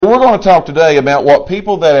We're going to talk today about what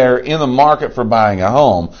people that are in the market for buying a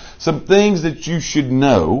home, some things that you should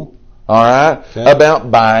know, all right, about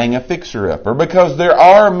buying a fixer-upper, because there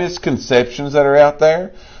are misconceptions that are out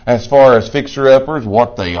there as far as fixer-uppers,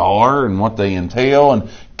 what they are and what they entail, and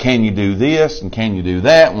can you do this and can you do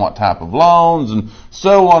that, and what type of loans, and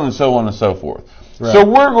so on and so on and so forth. Right. So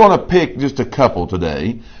we're going to pick just a couple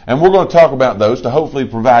today, and we're going to talk about those to hopefully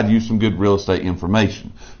provide you some good real estate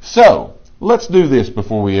information. So let's do this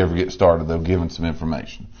before we ever get started, though, giving some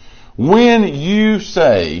information. When you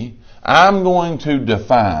say, I'm going to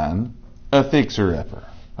define a fixer-upper,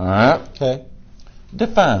 all right? Okay.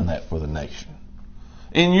 Define that for the nation.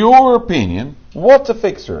 In your opinion, what's a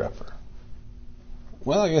fixer-upper?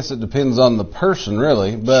 Well, I guess it depends on the person,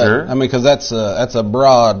 really. But, sure. I mean, because that's a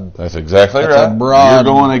broad. That's exactly that's right. A broad You're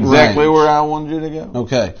going exactly range. where I wanted you to go.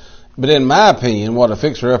 Okay. But in my opinion, what a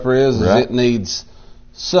fixer-upper is it needs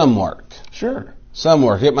some work. Sure. Some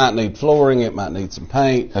work. It might need flooring. It might need some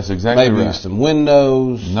paint. That's exactly maybe right. some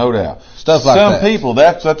windows. No doubt. Stuff like that. Some people,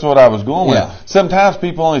 that's what I was going Yeah. with. Sometimes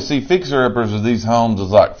people only see fixer-uppers as these homes is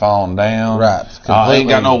like falling down. Right. Ain't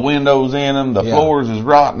got no windows in them. The floors is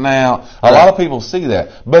rotting out. A Right. lot of people see that.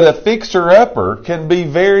 But a fixer-upper can be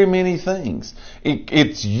very many things.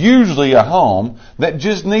 It's usually a home that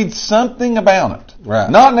just needs something about it. Right.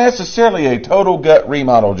 Not necessarily a total gut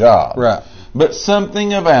remodel job. Right. But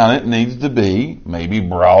something about it needs to be maybe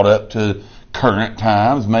brought up to current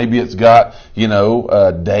times. Maybe it's got,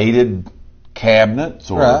 dated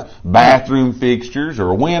cabinets or bathroom fixtures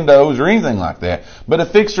or windows or anything like that. But a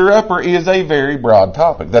fixer-upper is a very broad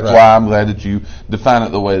topic. That's why I'm glad that you define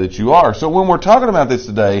it the way that you are. So when we're talking about this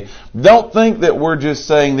today, don't think that we're just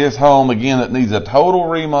saying this home, again, that needs a total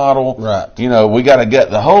remodel. Right. We got to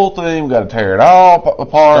gut the whole thing. We got to tear it all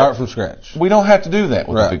apart. Start from scratch. We don't have to do that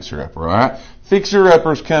with a fixer-upper, all right?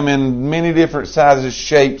 Fixer-uppers come in many different sizes,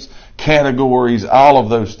 shapes, categories, all of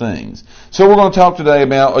those things. So we're going to talk today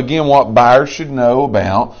about, again, what buyers should know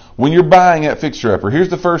about when you're buying that fixer-upper. Here's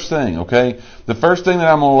the first thing, okay? The first thing that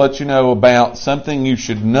I'm going to let you know about something you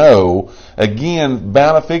should know, again,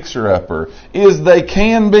 about a fixer-upper, is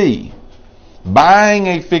buying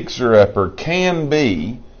a fixer-upper can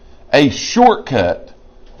be a shortcut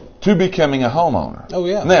to becoming a homeowner. Oh,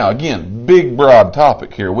 yeah. Now, again, big, broad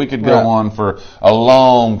topic here. We could go on for a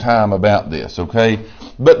long time about this, okay?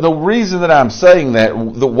 But the reason that I'm saying that,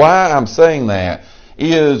 why I'm saying that,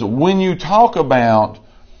 is when you talk about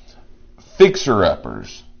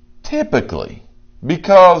fixer-uppers, typically,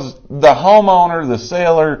 because the homeowner, the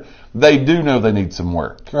seller, they do know they need some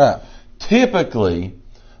work. Right. Typically,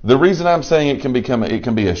 the reason I'm saying it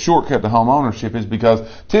can be a shortcut to home ownership is because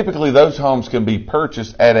typically those homes can be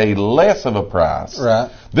purchased at a less of a price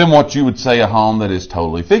than what you would say a home that is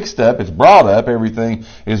totally fixed up, it's brought up, everything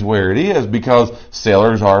is where it is, because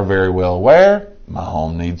sellers are very well aware, my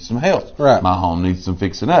home needs some help. Right. My home needs some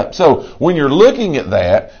fixing up. So when you're looking at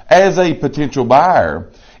that as a potential buyer,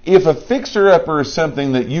 if a fixer-upper is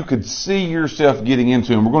something that you could see yourself getting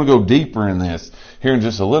into, and we're going to go deeper in this here in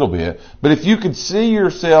just a little bit, but if you could see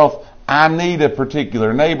yourself, I need a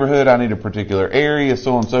particular neighborhood, I need a particular area,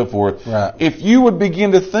 so on and so forth, if you would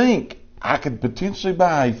begin to think, I could potentially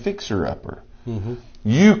buy a fixer-upper,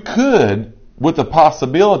 you could, with the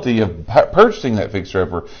possibility of purchasing that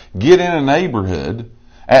fixer-upper, get in a neighborhood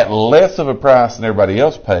at less of a price than everybody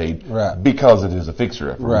else paid because it is a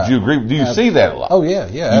fixer-upper. Would you agree? Do you see that a lot? Oh, yeah,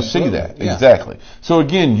 You absolutely. see that, exactly. So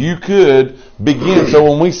again, you could begin, so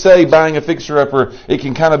when we say buying a fixer-upper, it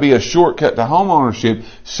can kind of be a shortcut to home ownership.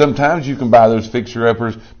 Sometimes you can buy those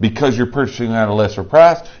fixer-uppers because you're purchasing at a lesser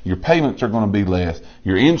price, your payments are going to be less,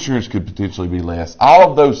 your insurance could potentially be less, all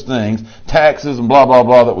of those things, taxes and blah, blah,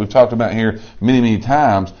 blah that we've talked about here many, many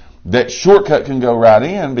times. That shortcut can go right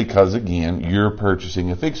in because, again, you're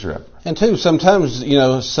purchasing a fixer-upper. And, too, sometimes,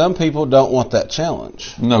 some people don't want that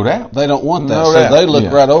challenge. No doubt. They don't want that. No so doubt. they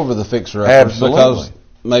look right over the fixer-uppers because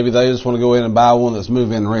maybe they just want to go in and buy one that's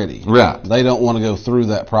move-in ready. Right. They don't want to go through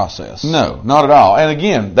that process. No, not at all. And,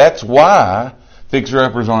 again, that's why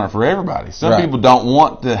fixer-uppers aren't for everybody. Some people don't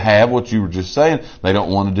want to have what you were just saying. They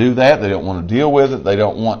don't want to do that. They don't want to deal with it. They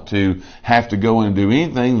don't want to have to go in and do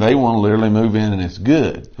anything. They want to literally move in and it's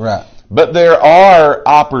good. Right. But there are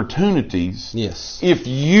opportunities if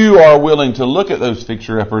you are willing to look at those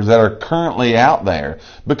fixer-uppers that are currently out there,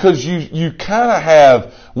 because you kind of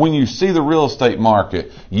have, when you see the real estate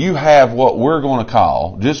market, you have what we're going to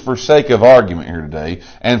call, just for sake of argument here today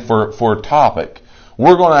and for topic,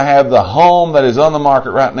 we're going to have the home that is on the market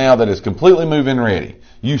right now that is completely move-in ready.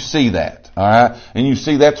 You see that, all right? And you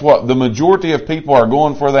see that's what the majority of people are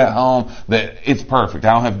going for, that home, that it's perfect.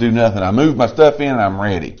 I don't have to do nothing. I move my stuff in and I'm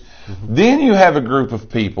ready. Mm-hmm. Then you have a group of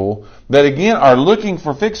people that, again, are looking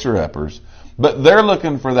for fixer-uppers, but they're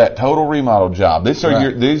looking for that total remodel job. These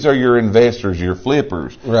are your investors, your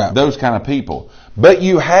flippers, those kind of people. But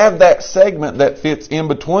you have that segment that fits in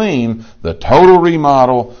between the total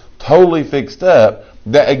remodel, totally fixed up,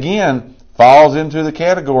 that, again, falls into the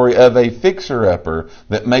category of a fixer-upper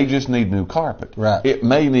that may just need new carpet. Right. It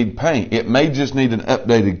may need paint. It may just need an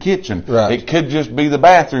updated kitchen. Right. It could just be the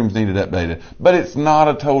bathrooms needed updated. But it's not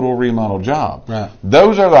a total remodel job. Right.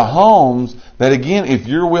 Those are the homes that, again, if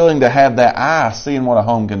you're willing to have that eye seeing what a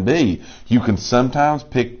home can be, you can sometimes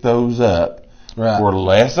pick those up for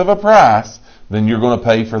less of a price than you're going to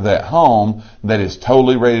pay for that home that is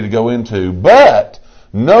totally ready to go into, but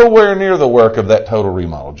nowhere near the work of that total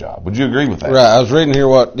remodel job. Would you agree with that? Right. I was reading here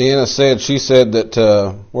what Deanna said. She said that,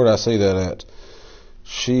 where did I see that at?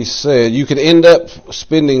 She said you could end up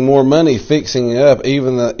spending more money fixing it up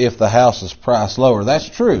even if the house is priced lower. That's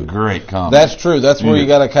true. Great comment. That's true. That's where you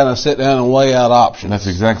got to kind of sit down and weigh out options. That's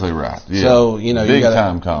exactly right. Yeah. So, big you gotta,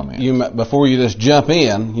 time comment. Before you just jump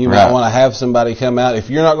in, you might want to have somebody come out. If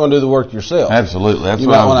you're not going to do the work yourself. Absolutely. That's you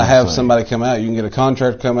might want to have somebody come out. You can get a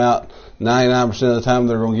contractor come out. 99% of the time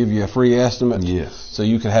they're going to give you a free estimate. Yes. So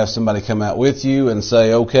you can have somebody come out with you and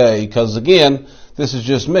say, okay, because again, this is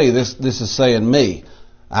just me. This is saying me.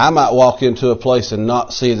 I might walk into a place and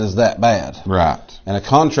not see it as that bad. Right. And a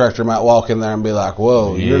contractor might walk in there and be like,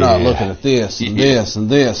 whoa, you're not looking at this and this and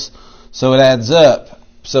this. So it adds up.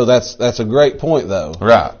 So that's a great point, though.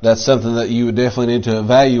 Right. That's something that you would definitely need to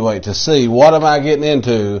evaluate to see, what am I getting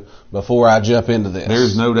into before I jump into this?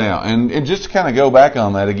 There's no doubt. And just to kind of go back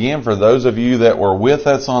on that, again, for those of you that were with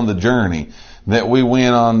us on the journey, that we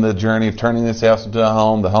went on the journey of turning this house into a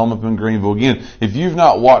home, the home up in Greenville. Again, if you've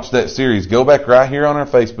not watched that series, go back right here on our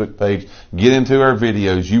Facebook page, get into our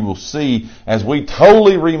videos. You will see as we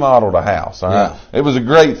totally remodeled a house. All right, it was a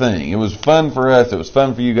great thing. It was fun for us. It was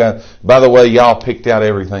fun for you guys. By the way, y'all picked out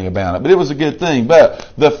everything about it, but it was a good thing.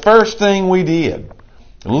 But the first thing we did,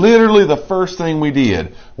 literally the first thing we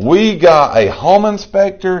did, we got a home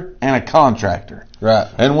inspector and a contractor. Right.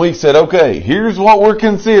 And we said, okay, here's what we're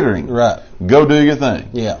considering. Right. Go do your thing.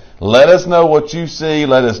 Yeah. Let us know what you see.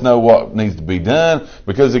 Let us know what needs to be done.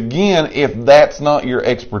 Because again, if that's not your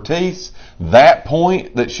expertise, that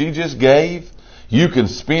point that she just gave, you can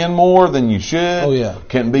spend more than you should. Oh, yeah.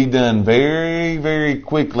 Can be done very, very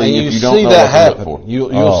quickly and if you don't know that what happen. to look for.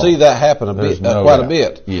 You'll see that happen a bit, quite a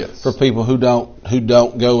bit. Yes. For people who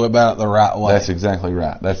don't go about it the right way. That's exactly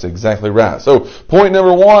right. That's exactly right. So point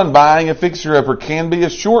number one, buying a fixer-upper can be a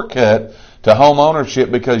shortcut to home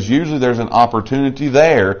ownership because usually there's an opportunity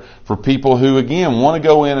there for people who, again, want to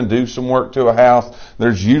go in and do some work to a house.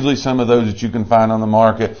 There's usually some of those that you can find on the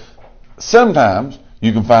market. Sometimes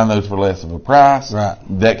you can find those for less of a price. Right.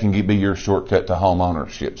 That can be your shortcut to home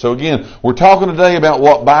ownership. So again, we're talking today about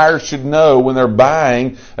what buyers should know when they're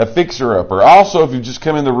buying a fixer-upper. Also, if you just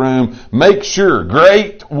come in the room, make sure,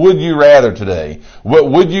 great would you rather today. What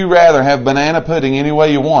would you rather have banana pudding any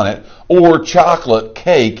way you want it or chocolate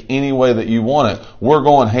cake any way that you want it? We're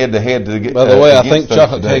going head to head to get. By the way, I think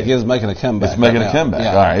chocolate cake is making a comeback. It's making a comeback. Yeah.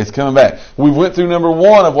 All right, it's coming back. We went through number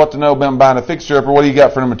one of what to know about buying a fixer-upper. What do you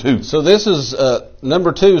got for number two? So this is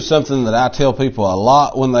number two, something that I tell people a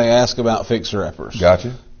lot when they ask about fixer-uppers.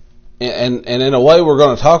 Gotcha. And in a way, we're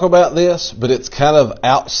going to talk about this, but it's kind of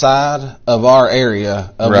outside of our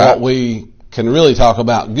area of what we can really talk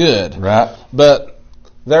about good. Right. But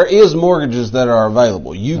there is mortgages that are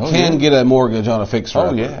available. You can get a mortgage on a fixer-upper.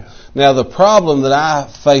 Oh, yeah. Now, the problem that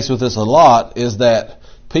I face with this a lot is that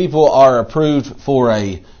people are approved for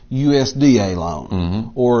a USDA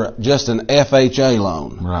loan or just an FHA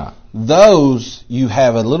loan. Right. Those, you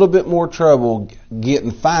have a little bit more trouble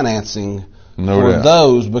getting financing for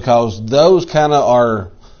those because those kind of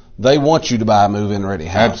are, they want you to buy a move-in ready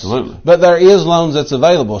house. Absolutely. But there is loans that's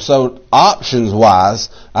available. So options-wise,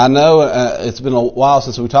 I know it's been a while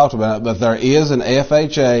since we talked about it, but there is an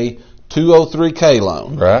FHA 203K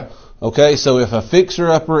loan. Right. Okay, so if a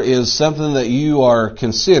fixer-upper is something that you are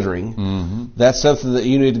considering, that's something that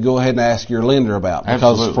you need to go ahead and ask your lender about.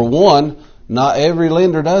 Because for one, not every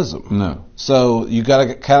lender does them. No. So you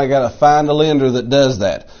got to find a lender that does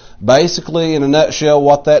that. Basically, in a nutshell,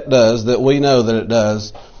 what that does, that we know that it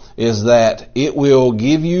does, is that it will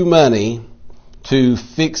give you money to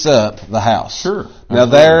fix up the house. Sure. Now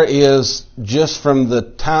there is, just from the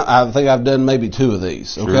time, I think I've done maybe two of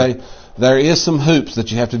these, okay? there is some hoops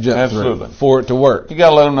that you have to jump through for it to work. You got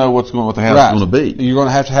to let them know what the house is going to be. You're going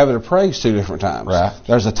to have it appraised 2 different times. Right.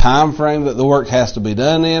 There's a time frame that the work has to be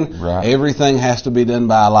done in. Right. Everything has to be done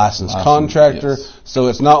by a licensed contractor. Yes. So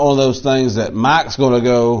it's not one of those things that Mike's going to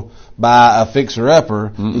go buy a fixer-upper.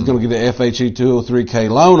 He's going to get an FHE 203K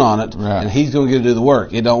loan on it, right. and he's going to get to do the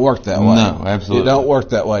work. It don't work that way. No, absolutely. It don't work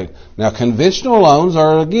that way. Now, conventional loans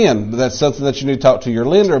are, again, that's something that you need to talk to your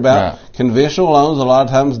lender about. Right. Conventional loans, a lot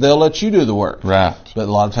of times they'll let you do the work. Right. But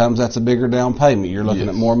a lot of times that's a bigger down payment. You're looking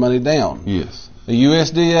at more money down. Yes. The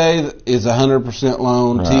USDA is 100%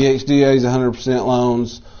 loan. Right. THDA is 100%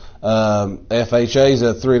 loans. FHA is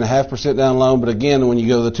a 3.5% down loan. But again, when you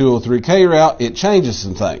go the 203K route, it changes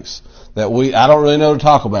some things that I don't really know to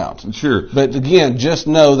talk about. Sure. But again, just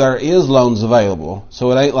know there is loans available.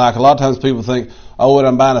 So it ain't like a lot of times people think, oh, when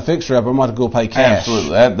I'm buying a fixture up, I'm going to go pay cash.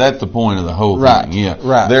 Absolutely. That's the point of the whole right. thing. Yeah.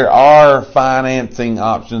 Right. There are financing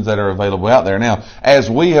options that are available out there. Now, as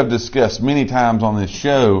we have discussed many times on this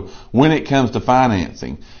show, when it comes to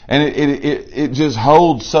financing, and it just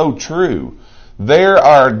holds so true, there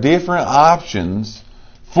are different options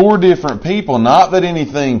for different people. Not that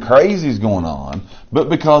anything crazy is going on, but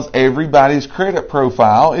because everybody's credit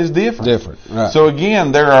profile is different. Right. So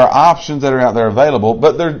again, there are options that are out there available,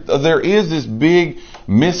 but there is this big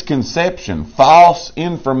misconception, false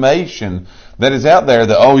information that is out there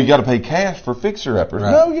that, oh, you got to pay cash for fixer-uppers.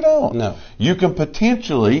 Right. No, you don't. No. You can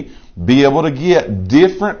potentially be able to get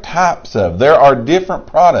different types of. There are different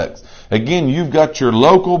products. Again, you've got your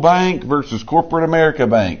local bank versus corporate America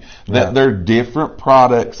Bank. That there are different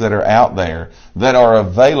products that are out there that are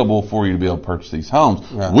available for you to be able to purchase these homes.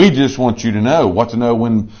 Right. We just want you to know what to know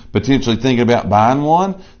when potentially thinking about buying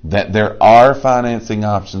one, that there are financing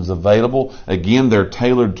options available. Again, they're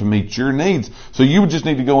tailored to meet your needs. So you just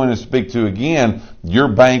need to go in and speak to, again, your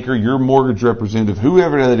banker, your mortgage representative,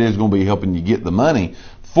 whoever that is going to be helping you get the money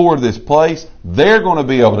for this place. They're going to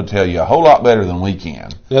be able to tell you a whole lot better than we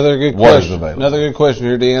can. Another good question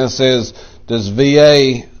here, Deanna says, does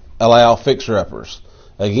VA allow fixer-uppers?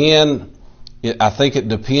 Again, I think it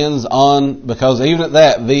depends on, because even at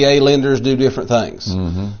that, VA lenders do different things.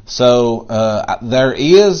 Mm-hmm. So there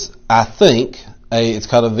is, I think, it's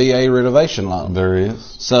called a VA renovation loan. There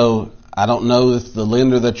is. So I don't know if the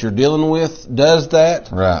lender that you're dealing with does that.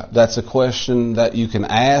 Right. That's a question that you can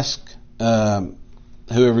ask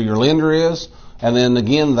whoever your lender is, and then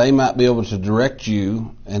again they might be able to direct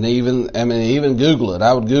you, and even Google it.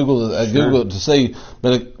 I would Google it to see,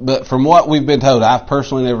 but from what we've been told, I've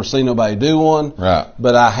personally never seen nobody do one. Right.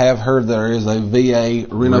 But I have heard there is a VA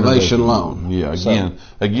renovation loan. Yeah.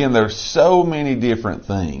 Again, there's so many different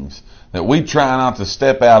things that we try not to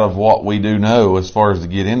step out of what we do know as far as to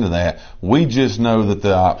get into that. We just know that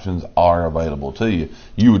the options are available to you.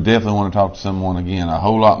 You would definitely want to talk to someone, again, a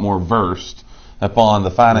whole lot more versed upon the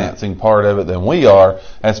financing part of it than we are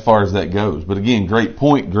as far as that goes. But again, great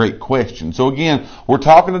point, great question. So again, we're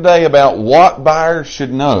talking today about what buyers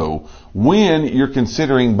should know when you're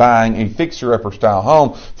considering buying a fixer-upper style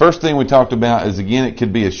home. First thing we talked about is, again, it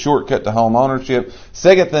could be a shortcut to home ownership.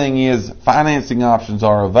 Second thing is financing options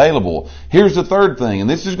are available. Here's the third thing, and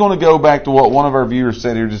this is going to go back to what one of our viewers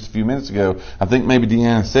said here just a few minutes ago. I think maybe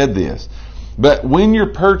Deanna said this. But when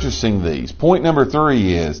you're purchasing these, point number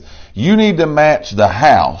 3 is you need to match the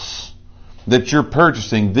house that you're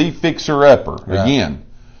purchasing, the fixer-upper, again,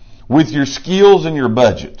 with your skills and your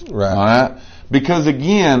budget. Right. All right? Because,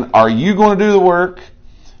 again, are you going to do the work?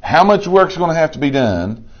 How much work is going to have to be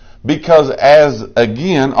done? Because, as,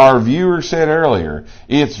 again, our viewer said earlier,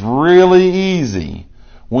 it's really easy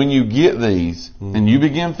when you get these and you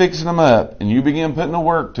begin fixing them up and you begin putting the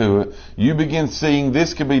work to it, you begin seeing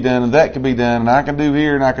this could be done and that could be done and I can do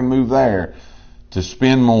here and I can move there, to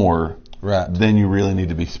spend more than you really need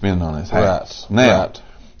to be spending on this house. Now,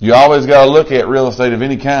 you always got to look at real estate of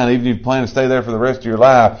any kind, even if you plan to stay there for the rest of your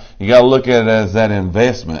life, you got to look at it as that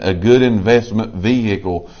investment, a good investment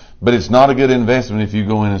vehicle. But it's not a good investment if you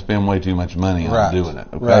go in and spend way too much money on doing it.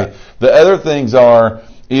 Okay. The other things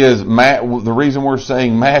is the reason we're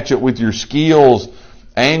saying match it with your skills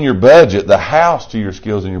and your budget, the house to your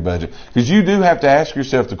skills and your budget, because you do have to ask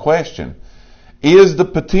yourself the question: is the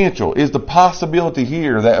potential, is the possibility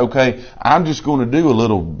here that, okay, I'm just going to do a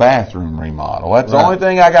little bathroom remodel. That's the only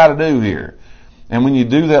thing I got to do here. And when you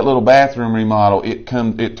do that little bathroom remodel, it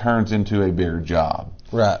turns into a bigger job.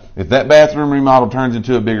 Right. If that bathroom remodel turns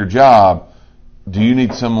into a bigger job, do you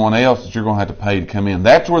need someone else that you're going to have to pay to come in?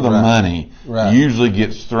 That's where the money usually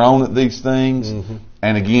gets thrown at these things. Mm-hmm.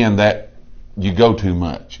 And again, that you go too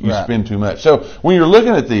much. You spend too much. So when you're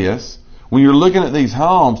looking at this, when you're looking at these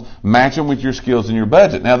homes, match them with your skills and your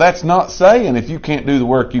budget. Now, that's not saying if you can't do the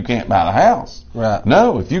work, you can't buy the house. Right.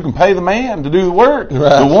 No, if you can pay the man to do the work,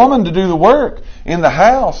 Right. the woman to do the work in the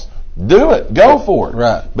house, do it. Go for it.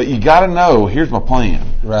 Right. But you got to know, here's my plan.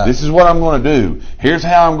 Right. This is what I'm going to do. Here's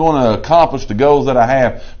how I'm going to accomplish the goals that I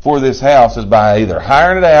have for this house is by either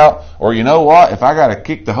hiring it out or, you know what, if I got to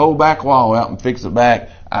kick the whole back wall out and fix it back,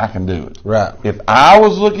 I can do it. Right. If I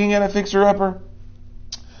was looking at a fixer-upper,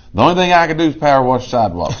 the only thing I could do is power wash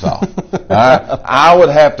sidewalks off. All right? I would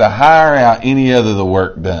have to hire out any other of the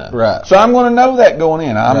work done. Right. So I'm going to know that going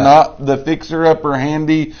in. I'm Right. not the fixer-upper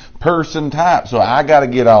handy person type, so I got to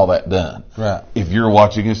get all that done. Right. If you're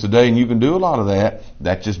watching us today and you can do a lot of that,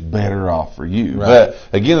 that's just better off for you. Right. But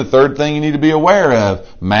again, the third thing you need to be aware of,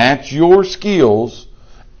 match your skills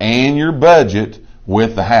and your budget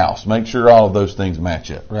with the house. Make sure all of those things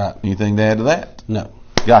match up. Right. Anything to add to that? No.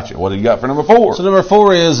 Gotcha. What do you got for number 4? So number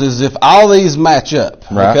 4 is if all these match up,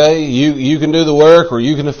 Right. okay, you can do the work, or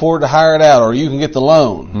you can afford to hire it out, or you can get the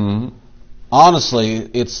loan. Mm-hmm. Honestly,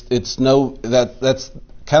 that's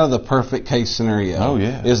kind of the perfect case scenario. Oh,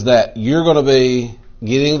 yeah. Is that you're going to be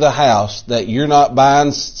getting the house, that you're not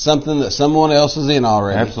buying something that someone else is in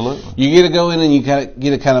already. Absolutely. You get to go in and you get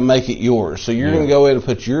to kind of make it yours. So you're going to go in and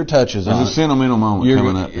put your touches on There's a it. sentimental moment You're,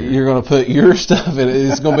 coming up here. you're going to put your stuff in it.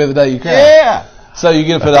 It's going to be the day you cry. Yeah. So you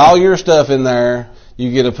get to put all your stuff in there.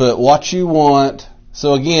 You get to put what you want.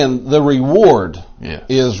 So again, the reward Yes.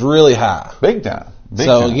 is really high. Big time. Big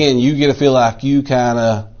So time. again, you get to feel like you kind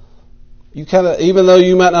of, even though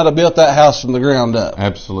you might not have built that house from the ground up,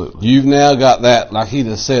 Absolutely. you've now got that, like he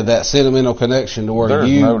just said, that sentimental connection to where There's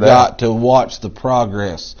you've no doubt. got to watch the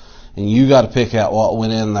progress. And you got to pick out what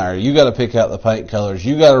went in there. You got to pick out the paint colors.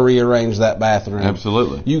 You got to rearrange that bathroom.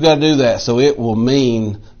 Absolutely. You got to do that, so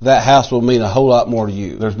that house will mean a whole lot more to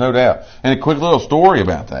you. There's no doubt. And a quick little story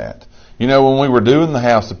about that. You know, when we were doing the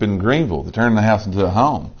house up in Greenville, to turn the house into a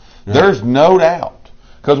home, there's no doubt.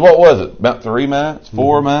 Because what was it? About 3 months,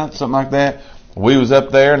 4 months, something like that. We was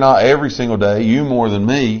up there, not every single day, you more than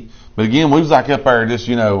me. But again, we was like up there just,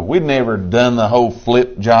 we'd never done the whole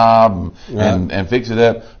flip job and fix it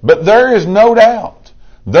up. But there is no doubt.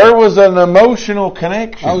 There was an emotional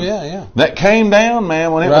connection. Oh, yeah. That came down,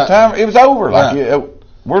 man, when it was Right. time. It was over. Like, Right.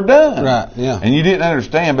 we're done. Right, yeah. And you didn't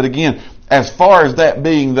understand. But again, as far as that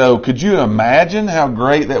being, though, could you imagine how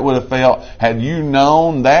great that would have felt had you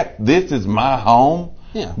known that this is my home?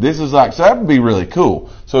 Yeah. This is like, so that would be really cool.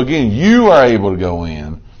 So again, you are able to go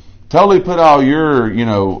in, totally put all your,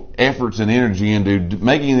 efforts and energy into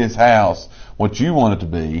making this house what you want it to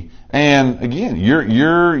be. And again,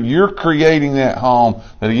 you're creating that home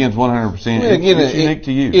that again is 100%. Well, again, it's unique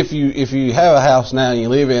to you. If you have a house now and you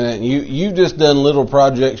live in it, and you've just done little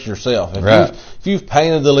projects yourself. Right. If you've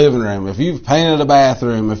painted the living room, if you've painted a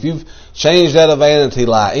bathroom, if you've changed out a vanity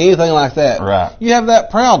light, anything like that, Right. you have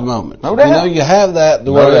that proud moment. No doubt. You have that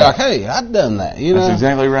No where you're doubt. like, hey, I've done that. That's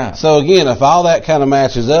exactly right. So again, if all that kind of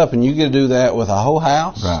matches up, and you get to do that with a whole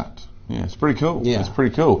house, Right. Yeah, it's pretty cool. Yeah. It's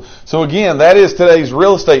pretty cool. So again, that is today's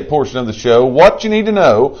real estate portion of the show. What you need to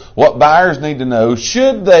know, what buyers need to know,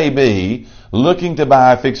 should they be looking to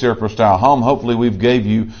buy a fixer-upper style home. Hopefully we've gave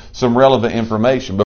you some relevant information.